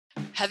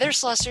Heather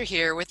Slusser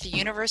here with the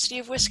University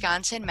of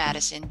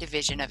Wisconsin-Madison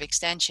Division of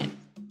Extension.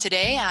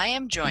 Today I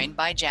am joined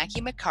by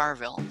Jackie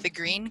McCarville, the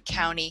Greene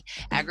County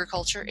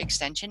Agriculture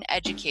Extension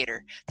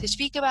Educator, to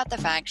speak about the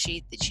fact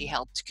sheet that she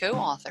helped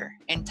co-author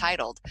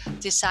entitled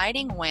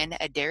Deciding When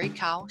a Dairy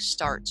Cow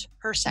Starts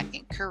Her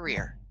Second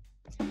Career.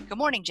 Good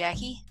morning,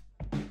 Jackie.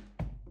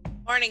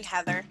 Morning,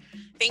 Heather.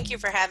 Thank you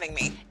for having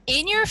me.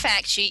 In your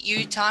fact sheet,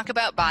 you talk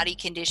about body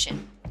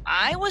condition.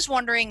 I was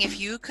wondering if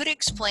you could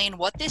explain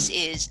what this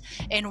is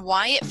and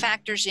why it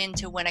factors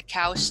into when a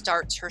cow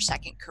starts her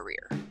second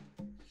career.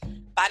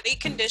 Body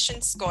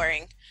condition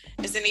scoring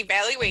is an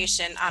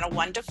evaluation on a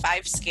 1 to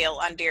 5 scale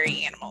on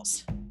dairy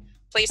animals.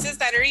 Places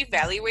that are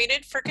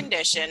evaluated for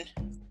condition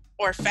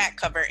or fat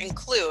cover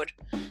include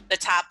the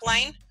top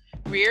line,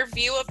 rear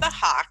view of the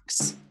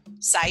hocks,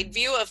 side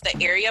view of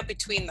the area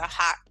between the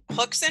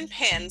hooks and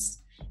pins,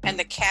 and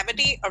the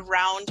cavity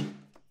around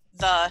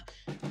the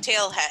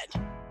tail head.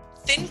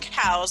 Thin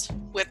cows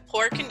with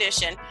poor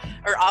condition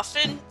are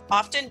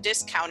often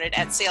discounted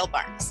at sale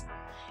barns.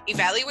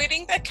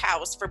 Evaluating the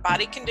cows for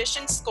body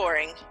condition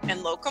scoring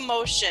and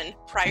locomotion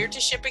prior to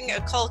shipping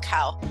a cull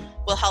cow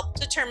will help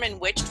determine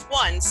which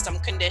ones some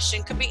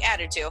condition could be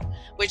added to,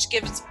 which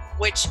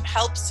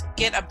helps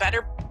get a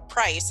better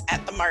price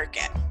at the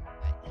market.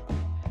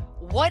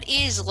 What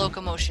is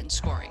locomotion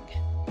scoring?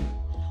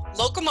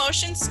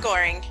 Locomotion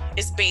scoring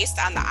is based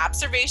on the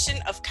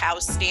observation of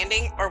cows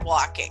standing or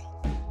walking.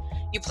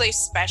 You place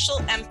special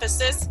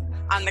emphasis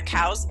on the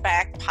cow's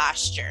back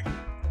posture.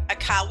 A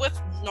cow with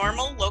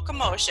normal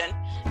locomotion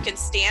can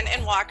stand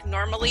and walk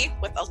normally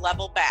with a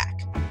level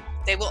back.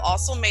 They will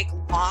also make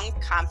long,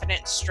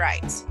 confident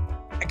strides.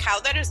 A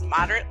cow that is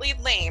moderately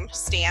lame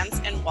stands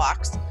and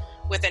walks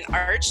with an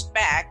arched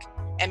back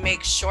and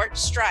makes short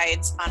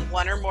strides on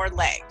one or more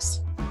legs.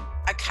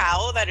 A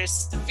cow that is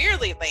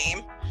severely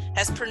lame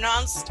has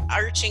pronounced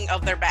arching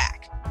of their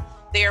back.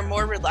 They are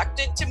more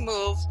reluctant to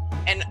move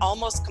and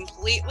almost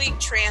completely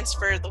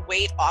transfer the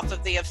weight off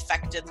of the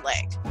affected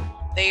leg.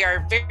 They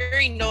are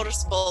very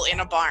noticeable in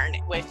a barn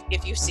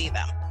if you see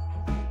them.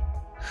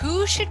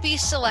 Who should be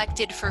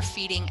selected for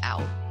feeding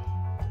out?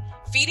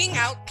 Feeding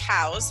out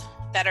cows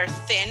that are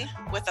thin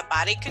with a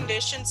body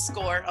condition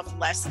score of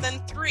less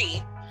than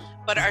 3,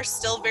 but are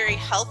still very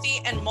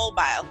healthy and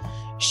mobile,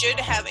 should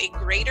have a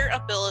greater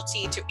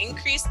ability to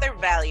increase their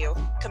value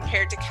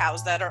compared to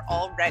cows that are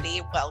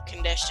already well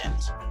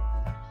conditioned.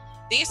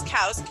 These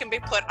cows can be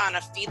put on a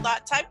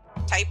feedlot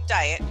type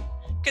diet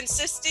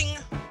consisting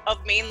of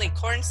mainly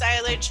corn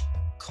silage,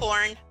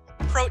 corn,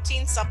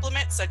 protein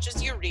supplements such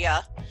as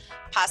urea,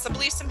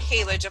 possibly some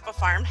haylage if a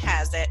farm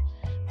has it,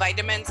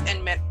 vitamins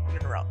and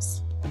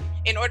minerals.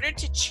 In order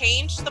to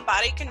change the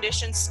body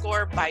condition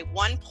score by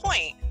 1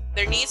 point,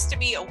 there needs to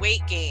be a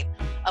weight gain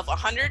of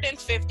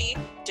 150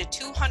 to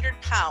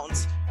 200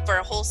 pounds for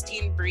a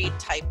Holstein breed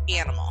type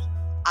animal.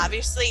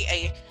 Obviously,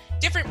 a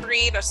different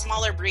breed, a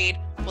smaller breed,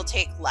 will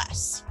take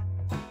less.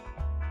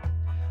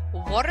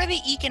 What are the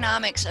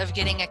economics of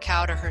getting a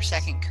cow to her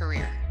second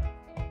career?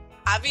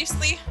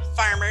 Obviously,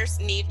 farmers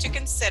need to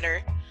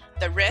consider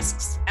the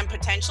risks and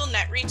potential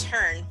net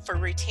return for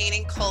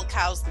retaining cull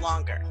cows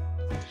longer.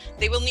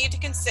 They will need to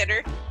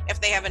consider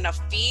if they have enough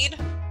feed,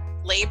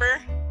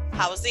 labor,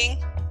 housing,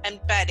 and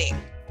bedding.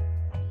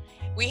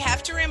 We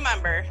have to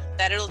remember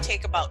that it'll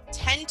take about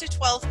 10 to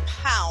 12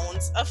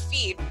 pounds of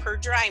feed per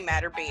dry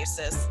matter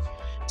basis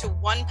to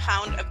 1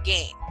 pound of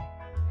gain.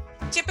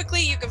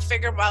 Typically, you can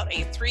figure about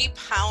a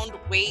 3-pound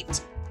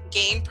weight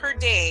gain per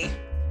day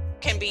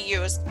can be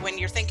used when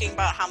you're thinking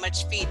about how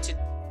much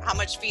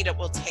feed it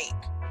will take.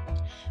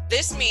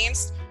 This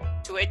means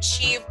to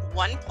achieve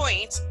 1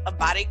 point of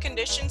body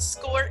condition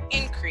score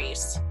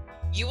increase,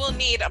 you will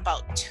need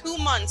about 2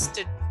 months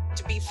to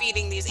be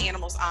feeding these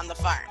animals on the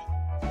farm.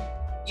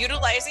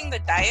 Utilizing the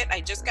diet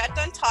I just got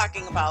done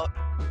talking about,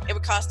 it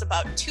would cost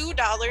about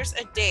 $2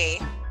 a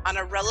day on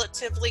a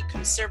relatively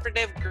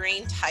conservative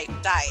grain type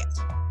diet.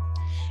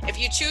 If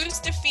you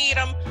choose to feed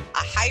them a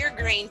higher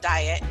grain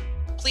diet,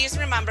 please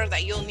remember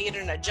that you'll need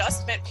an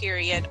adjustment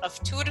period of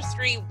 2 to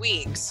 3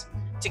 weeks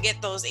to get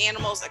those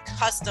animals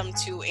accustomed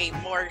to a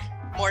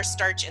more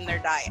starch in their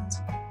diet.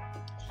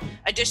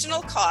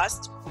 Additional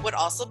cost would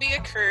also be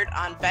incurred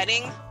on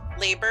bedding,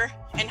 labor,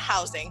 and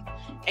housing,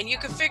 and you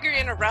could figure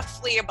in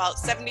roughly about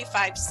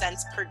 75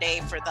 cents per day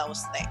for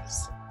those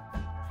things.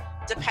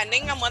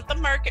 Depending on what the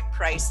market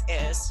price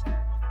is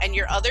and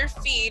your other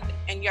feed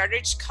and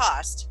yardage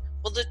cost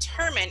will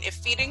determine if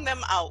feeding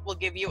them out will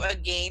give you a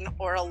gain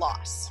or a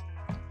loss.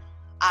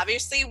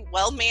 Obviously,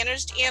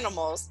 well-managed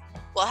animals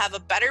will have a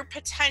better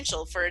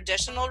potential for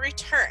additional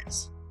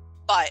returns,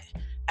 but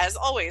as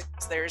always,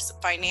 there's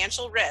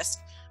financial risk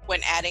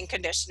when adding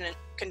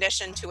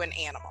condition to an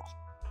animal.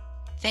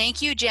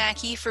 Thank you,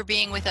 Jackie, for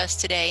being with us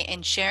today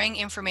and sharing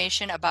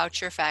information about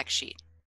your fact sheet.